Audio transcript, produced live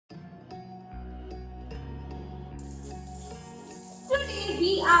Today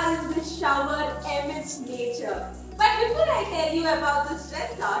we are in the shower amidst nature. But before I tell you about this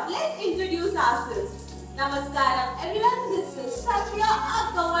resort, let's introduce ourselves. Namaskaram everyone, this is Satya,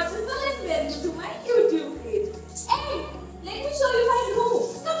 Watersoul and welcome to my YouTube page. Hey, let me show you my room.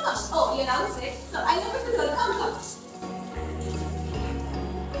 Come. Oh, you're outside. So I love it to come.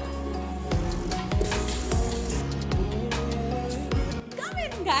 Come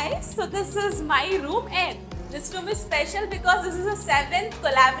in guys. So this is my room and this room is special because this is a 7th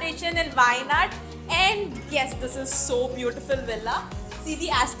collaboration in Wayanad. And yes, this is so beautiful villa. See the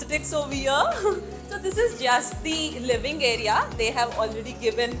aesthetics over here. So this is just the living area. They have already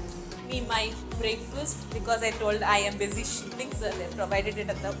given me my breakfast because I told I am busy shooting, so they provided it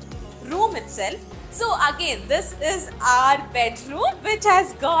at the room itself. So again, this is our bedroom which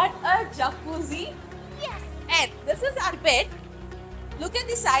has got a jacuzzi. Yes. And this is our bed. Look at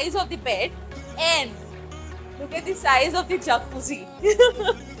the size of the bed and look at the size of the jacuzzi.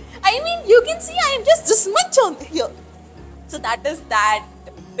 I mean, you can see I am just this much on here. So that is that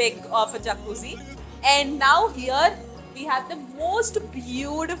big of a jacuzzi. And now here we have the most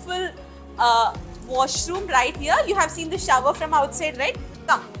beautiful washroom right here. You have seen the shower from outside, right?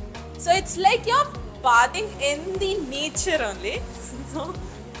 Come. So it's like you're bathing in the nature only. So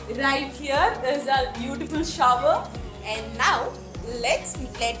right here is a beautiful shower. And now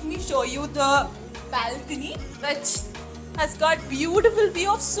let me show you the balcony, which has got beautiful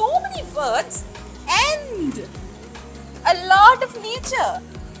view of so many birds and a lot of nature.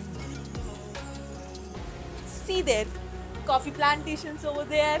 See there, coffee plantations over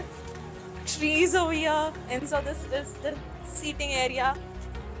there, trees over here, and so this is the seating area.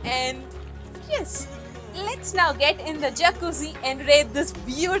 And yes, let's now get in the jacuzzi and rate this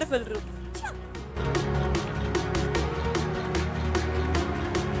beautiful room.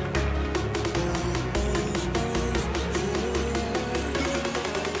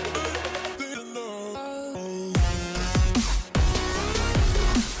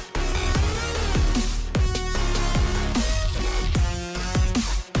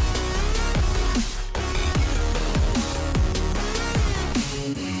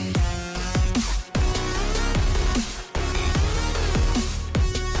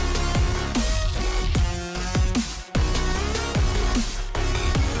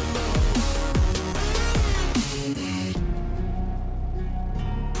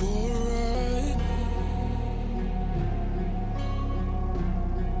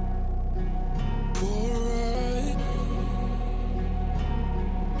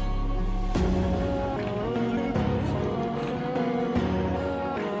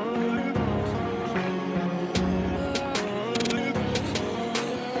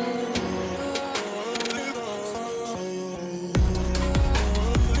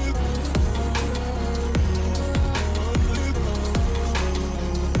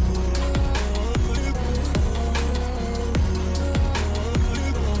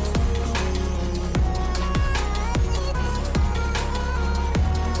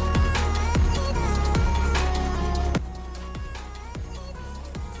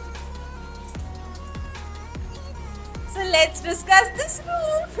 So let's discuss this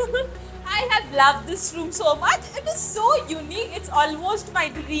room. I have loved this room so much. It is so unique. It's almost my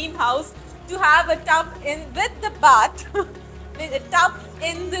dream house to have a tub in with the bath, with a tub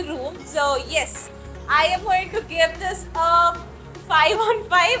in the room. So yes, I am going to give this a 5 on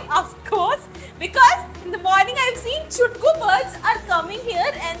 5, of course, because in the morning I've seen chutku birds are coming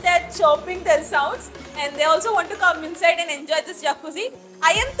here and they're chirping their sounds, and they also want to come inside and enjoy this jacuzzi.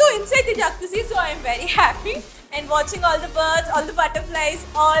 I am too inside the jacuzzi, so I am very happy. And watching all the birds, all the butterflies,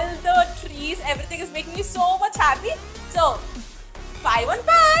 all the trees, everything is making me so much happy. So 5 on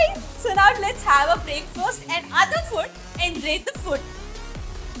 5. So now let's have a breakfast and other food and rate the food.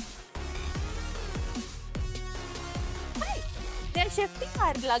 Hi. They're shifting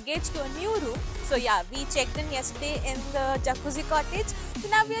our luggage to a new room. So yeah, we checked in yesterday in the Jacuzzi cottage. So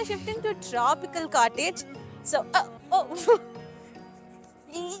now we are shifting to tropical cottage. So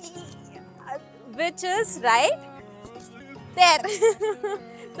which is right there.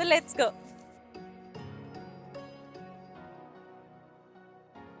 So let's go.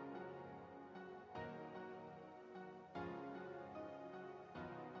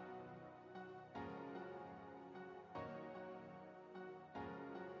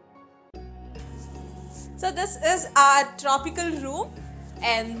 So this is our tropical room,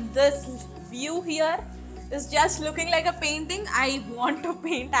 and this view here is just looking like a painting. I want to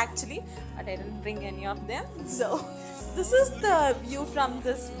paint actually, but I didn't bring any of them. So this is the view from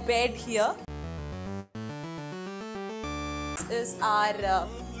this bed here. This is our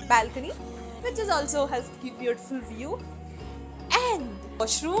balcony, which is also has beautiful view. And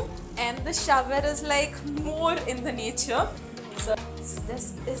washroom, and the shower is like more in the nature. So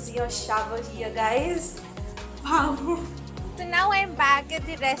this is your shower here, guys. Wow. So now I'm back at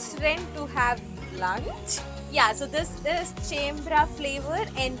the restaurant to have lunch. Yeah, so this is Chembra flavor,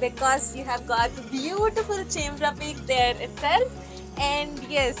 and because you have got the beautiful Chembra Peak there itself. And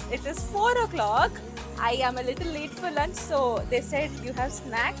yes, it is 4 o'clock. I am a little late for lunch, so they said you have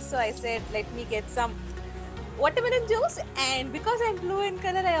snacks. So I said let me get some watermelon juice, and because I'm blue in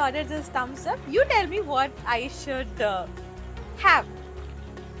color, I ordered this thumbs up. You tell me what I should have.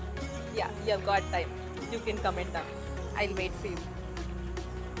 Yeah, you've got time. You can comment down. I'll wait for you.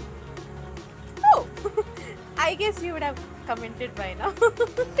 Oh, I guess you would have commented by now.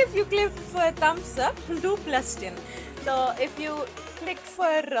 If you clicked for thumbs up, do +10. So if you clicked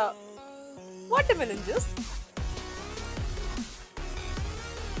for watermelon juice,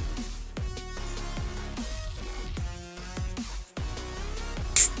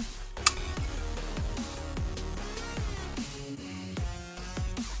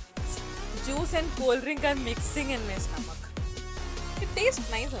 juice and cold drink are mixing in my stomach. It tastes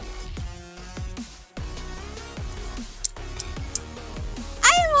nice.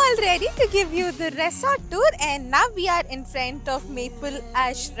 I am all ready to give you the resort tour, and now we are in front of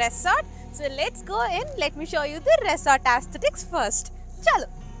Mapleash Resort. So let's go in. Let me show you the resort aesthetics first. Chalo.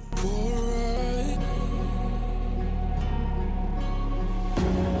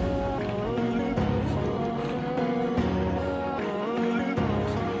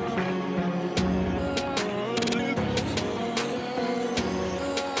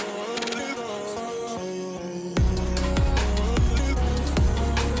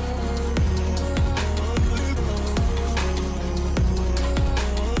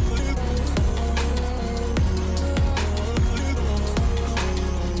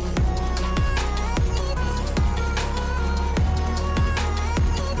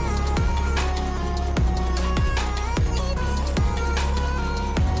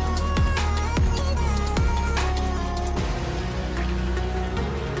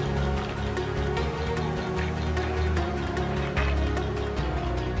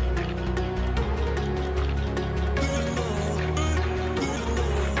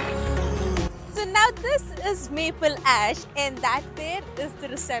 This is Mapleash, and that there is the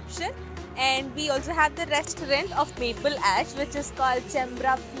reception, and we also have the restaurant of Mapleash, which is called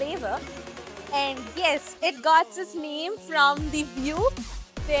Chembra Flavor. And yes, it got its name from the view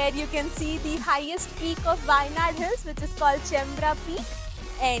where you can see the highest peak of Wayanad Hills, which is called Chembra Peak.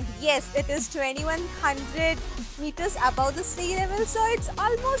 And yes, it is 2100 meters above the sea level, so it's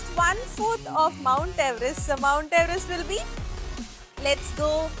almost 1/4 of Mount Everest. So Mount Everest will be. Let's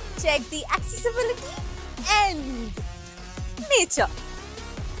go check the accessibility and nature.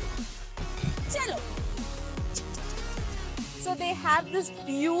 Chalo. So they have this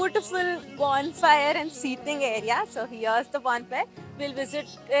beautiful bonfire and seating area. So here's the bonfire. We'll visit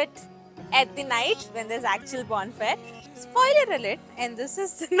it at the night when there's actual bonfire. Spoiler alert, and this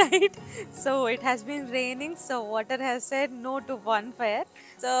is the night. So it has been raining, so water has said no to bonfire.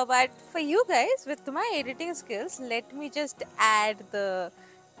 So but for you guys, with my editing skills, let me just add the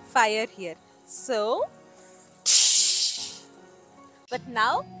fire here. So but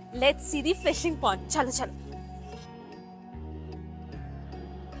now let's see the fishing pond. Chalo chalo.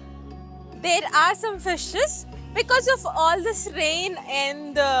 There are some fishes because of all this rain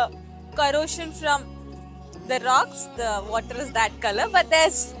and the corrosion from the rocks. The water is that color, but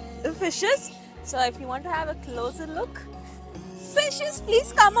there's fishes. So if you want to have a closer look, fishes,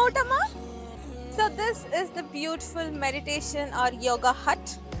 please come out, Amma. So this is the beautiful meditation or yoga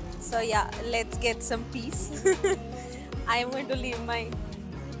hut. So yeah, let's get some peace. I am going to leave my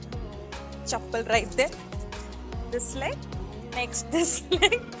chappal right there. This leg, next this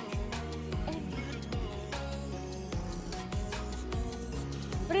leg.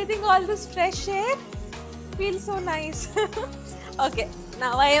 Breathing all this fresh air feels so nice. Okay,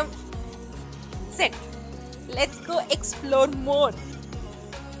 now I am set. Let's go explore more.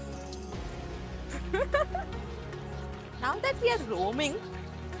 Now that we are roaming,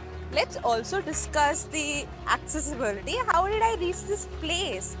 let's also discuss the accessibility. How did I reach this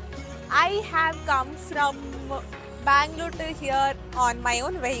place? I have come from Bangalore to here on my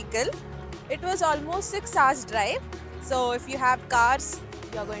own vehicle. It was almost 6 hours drive. So if you have cars,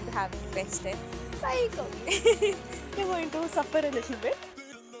 you're going to have best day. Bike, okay. You're going to suffer a little bit.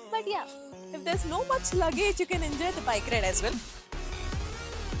 But yeah, if there's no much luggage, you can enjoy the bike ride as well.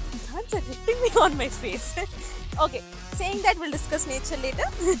 Suns are hitting me on my face. Okay, saying that, we'll discuss nature later.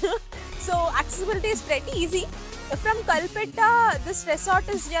 So accessibility is pretty easy. from Kalpetta, this resort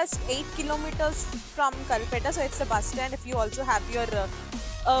is just 8 kilometers from Kalpetta, so it's a bus stand. If you also have your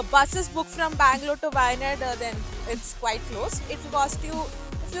buses booked from Bangalore to Wayanad, then it's quite close. It will cost you,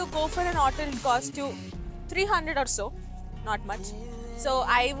 if you go for an auto, it will cost you 300 or so, not much. So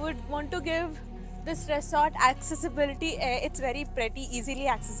I would want to give this resort accessibility. It's very pretty easily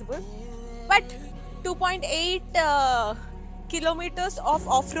accessible, but 2.8 kilometers of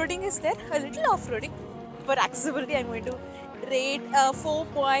off-roading is there, a little off-roading. For accessibility, I'm going to rate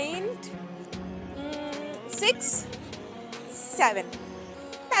 4.67.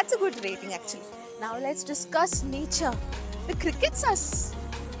 That's a good rating actually. Now let's discuss nature. The crickets are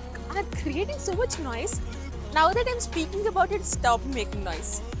creating so much noise. Now that I'm speaking about it, stop making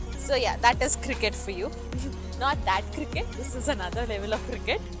noise. So yeah, that is cricket for you. Not that cricket, this is another level of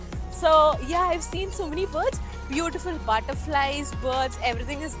cricket. So yeah, I've seen so many birds, beautiful butterflies, birds,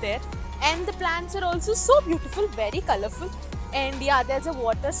 everything is there. And the plants are also so beautiful, very colorful. And yeah, there's a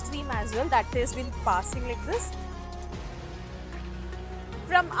water stream as well that has been passing like this.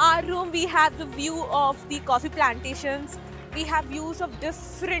 From our room, we have the view of the coffee plantations. We have views of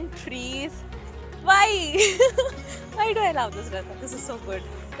different trees. Why? Why do I love this resort? This is so good.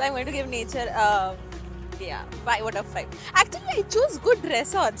 So I'm going to give nature, 5 out of 5. Actually, I choose good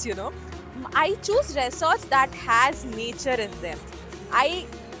resorts, you know. I choose resorts that has nature in them. I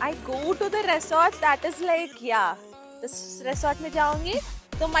go to the resorts that is like, yeah, this resort mein jaungi,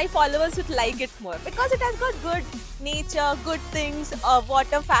 so my followers would like it more because it has got good nature, good things,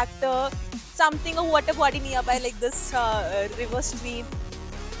 water factor, something, a water body nearby like this river stream.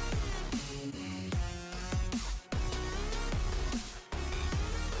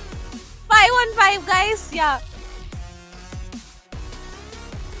 5 on 5 guys, yeah.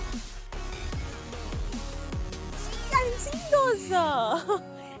 I've seen those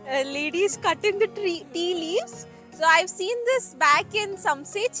ladies cutting the tea leaves. So I've seen this back in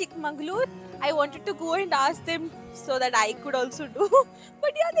Samse, Chikmagalur. I wanted to go and ask them so that I could also do.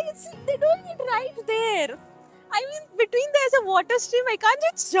 But yeah, they're doing it right there. I mean, between there's a water stream. I can't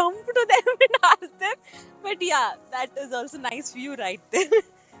just jump to them and ask them. But yeah, that is also nice view right there.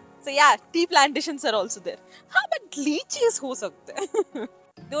 So yeah, tea plantations are also there. हाँ, but lychees हो सकते हैं.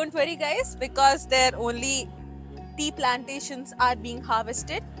 Don't worry guys, because there only tea plantations are being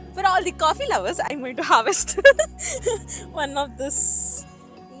harvested. For all the coffee lovers, I'm going to harvest one of this.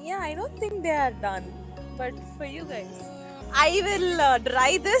 Yeah, I don't think they are done, but for you guys, I will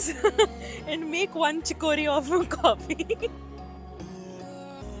dry this and make one chicory of coffee.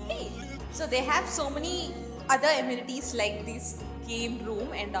 Hey, so they have so many other amenities like this game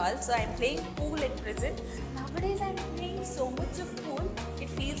room and all. So I'm playing pool at present. Nowadays I'm playing so much of pool. It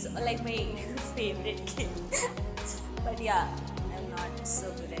feels like my favorite game. But yeah, I'm not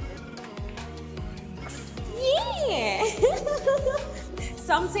so good at it. Yeah!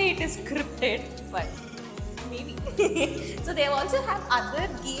 Some say it is scripted, but maybe. So they also have other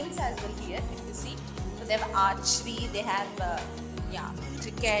games as well here, if you see. So they have archery, they have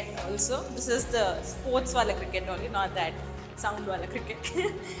cricket also. This is the sports wala cricket only, not that sound wala cricket.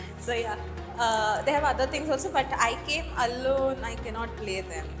 So yeah, they have other things also, but I came alone, I cannot play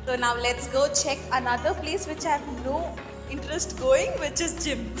them. So now let's go check another place which I have no interest going, which is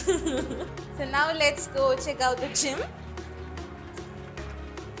gym. So now let's go check out the gym.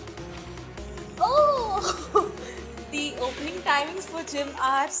 Oh, the opening timings for gym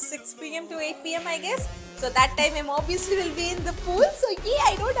are 6 PM to 8 PM, I guess. So that time I obviously will be in the pool. So yeah,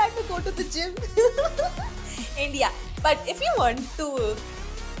 I don't have to go to the gym. And yeah, but if you want to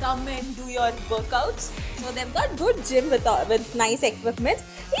come and do your workouts, so they've got good gym with nice equipment.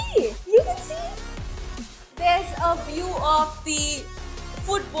 Hey, you can see there's a view of the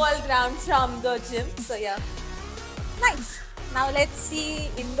football ground from the gym. So yeah, nice. Now let's see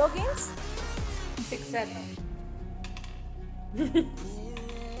indoor games. 6 and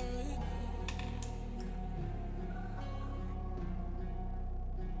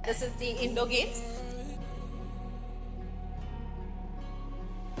This is the indoor games.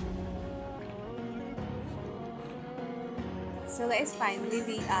 So guys, finally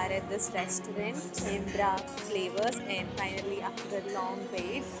we are at this restaurant, Chembra Flavors, and finally after a long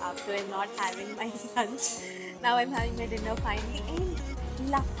wait, after I'm not having my lunch, now I'm having my dinner finally, and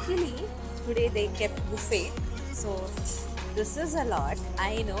luckily today they kept buffet. So this is a lot,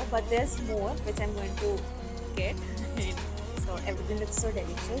 I know, but there's more which I'm going to get. So everything looks so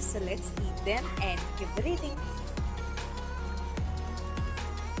delicious, so let's eat them and give the rating.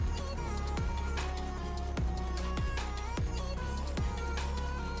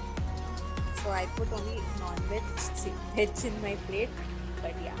 So I put only non-veg, veg in my plate,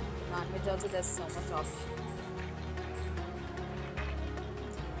 but yeah, non-veg also there's so much option.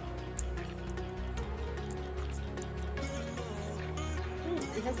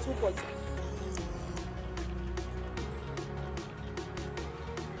 It has soup also.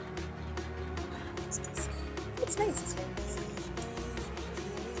 It's nice. It's very nice.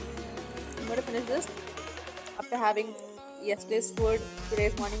 I'm going to finish this after having yesterday's food,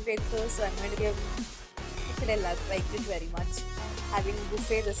 today's morning breakfast. So I'm going to give. Actually, I like it very much. Having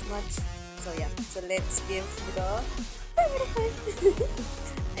buffet this much. So yeah. So let's give the.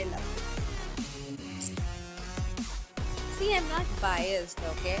 I love it. See, I'm not biased,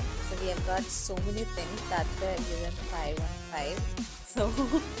 okay? So we have got so many things that the given 515. So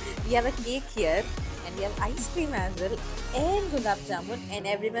we have a cake here and we have ice cream as well and gulab jamun, and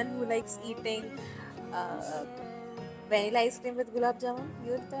everyone who likes eating vanilla ice cream with gulab jamun,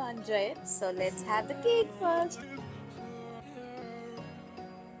 you'll enjoy it. So let's have the cake first.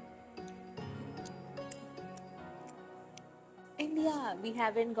 And yeah, we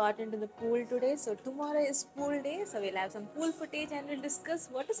haven't gotten to the pool today, so tomorrow is pool day. So we'll have some pool footage and we'll discuss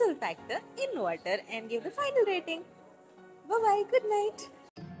watersoul factor in water and give the final rating. Bye bye, good night.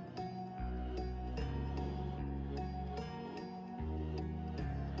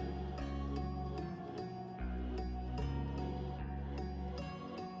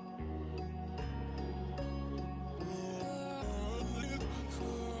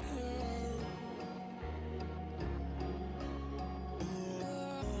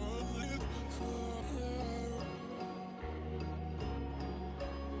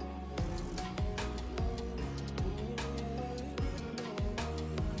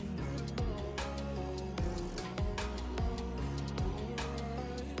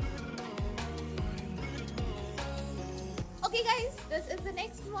 Okay guys, this is the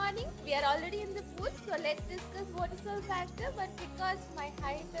next morning. We are already in the pool, so let's discuss watersoul factor. But because my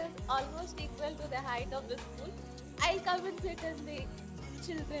height is almost equal to the height of this pool, I'll come and sit in the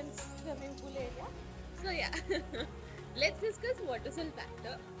children's swimming pool area. So yeah, let's discuss watersoul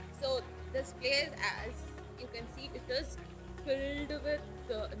factor. So this place, as you can see, it is filled with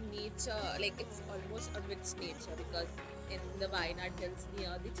nature. Like it's almost amidst nature because in the Wayanad hills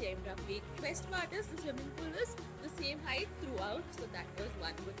near the Chembra Peak, best part is the swimming pool is the same height throughout. So that was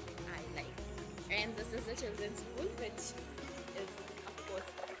one good thing I like. And this is the children's pool, which is of course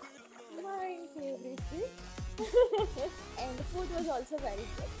my favorite thing. And the food was also very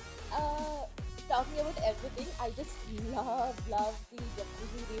good. Talking about everything, I just love the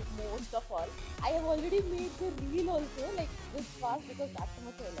Jacuzzi rave most of all. I have already made the reel also like this fast because that's how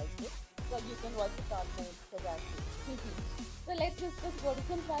much I like it. So you can watch it on my Instagram. So let's discuss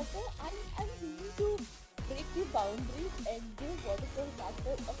watersoul factor. I'm going to break the boundaries and give watersoul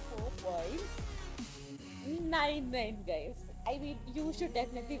factor a 4.99, guys. I mean, you should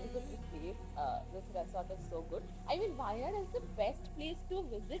definitely visit this place. This resort is so good. I mean, Wayanad is the best place to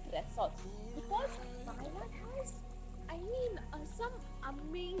visit resorts because Wayanad has, some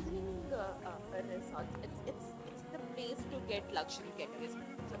amazing resorts. It's the place to get luxury getaways.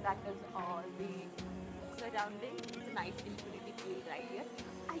 So that is all the surrounding. It's a nice infinity pool right here.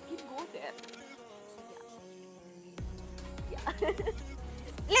 I can go there. Yeah.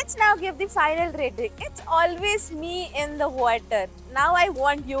 Let's now give the final rating. It's always me in the water. Now I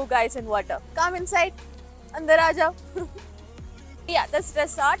want you guys in water. Come inside. Andar aa jao. Yeah, this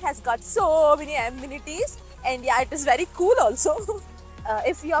resort has got so many amenities and yeah, it is very cool also.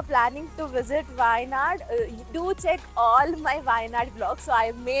 If you are planning to visit Wayanad, do check all my Wayanad vlogs. So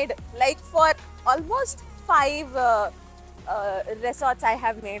I made like for almost 5 resorts I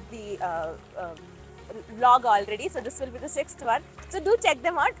have made the vlog already. So this will be the 6th one. So do check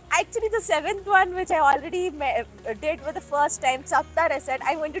them out. Actually the 7th one which I already did for the first time, Chapta Resort,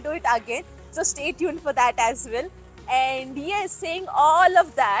 I want to do it again. So stay tuned for that as well. And yes, saying all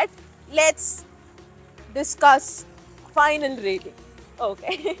of that, let's discuss final rating.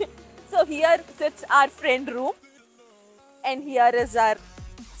 Okay. So here sits our friend room and here is our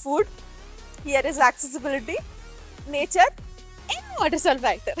food. Here is accessibility, nature and watersoul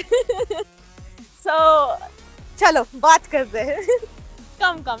factor. So, chalo, baat karte hain.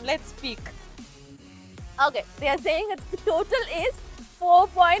 Come, let's speak. Okay, they are saying the total is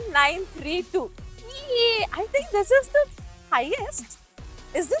 4.932. Yeah, I think this is the highest.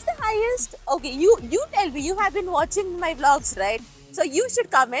 Is this the highest? Okay, you tell me. You have been watching my vlogs, right? So you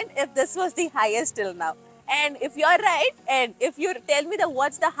should comment if this was the highest till now. And if you are right, and if you tell me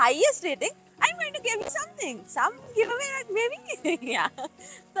what's the highest rating, I'm going to give you something. Some giveaway maybe. Yeah.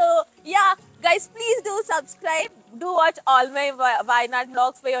 So yeah, guys, please do subscribe. Do watch all my Wayanad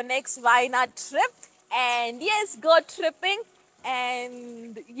vlogs for your next Wayanad trip. And yes, go tripping.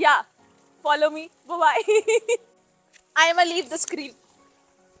 And yeah, follow me. Bye-bye. I am going to leave the screen.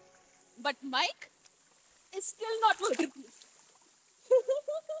 But Mike is still not waterproof.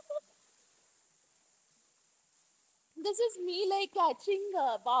 this is me like catching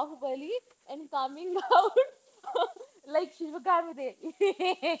Bahubali and coming out like Shivagami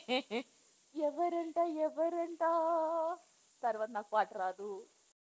Devi. ఎవరంట ఎవరంట తర్వాత నాకు పాట రాదు